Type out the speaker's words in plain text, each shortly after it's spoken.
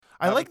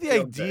I Have a like the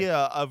field day. idea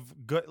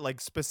of good,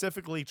 like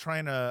specifically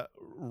trying to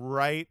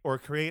write or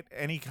create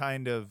any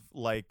kind of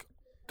like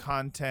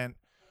content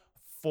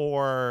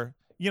for,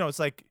 it's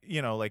like,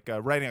 like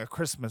writing a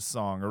Christmas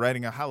song or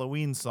writing a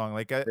Halloween song.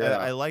 Like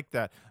I like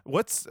that.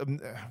 What's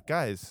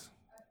guys?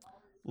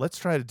 Let's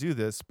try to do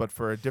this, but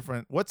for a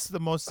different. What's the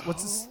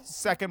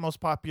second most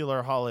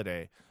popular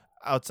holiday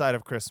outside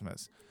of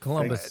Christmas?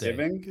 Columbus Day.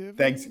 Thanksgiving.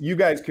 Thanks. You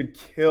guys could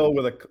kill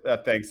with a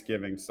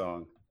Thanksgiving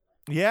song.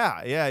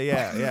 Yeah.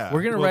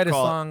 We're gonna We'll write a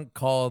call it- song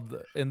called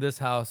 "In This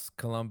House,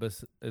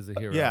 Columbus is a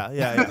Hero." Yeah.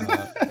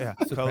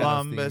 Sopranos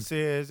Columbus theme.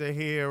 is a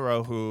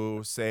hero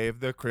who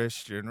saved the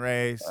Christian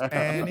race,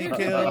 and he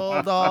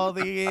killed all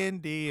the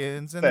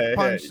Indians and Hey,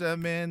 punched hey.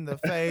 them in the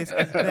face.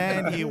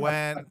 Then he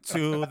went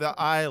to the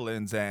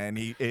islands and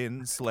he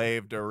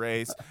enslaved a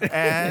race,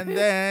 and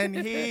then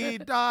he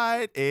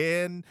died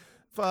in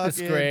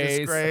fucking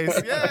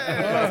disgrace.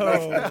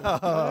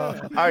 Yeah.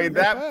 I mean,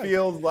 that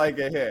feels like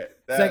a hit.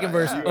 Second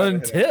verse,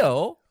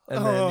 until,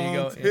 and then you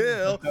go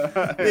Until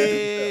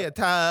the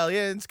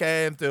Italians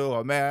came to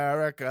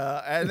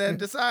America and then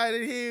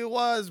decided he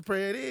was a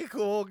pretty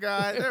cool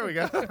guy. There we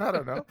go. I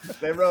don't know.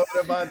 They wrote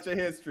a bunch of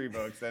history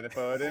books and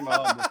put him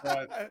on the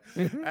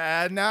front.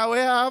 And now we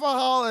have a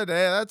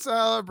holiday that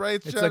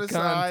celebrates It's a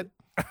genocide.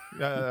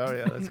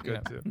 Yeah, that's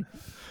good too.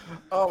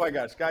 Oh my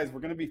gosh, guys,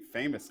 we're gonna be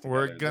famous together.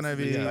 We're gonna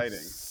This is be exciting.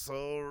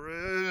 so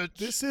rich.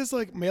 This is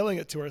like mailing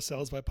it to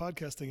ourselves by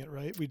podcasting it,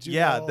 right? We do.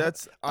 Yeah, all-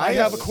 that's. I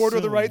have a quarter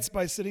of the assume- rights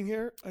by sitting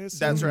here. I assume.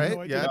 That's right.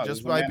 No, I Yeah, didn't. just there's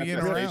a by being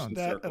manifestation around.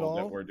 That at circle all?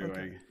 that we're doing.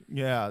 Okay.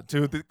 Yeah,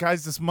 dude,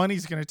 guys, this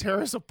money's gonna tear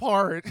us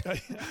apart.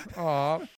 Aw.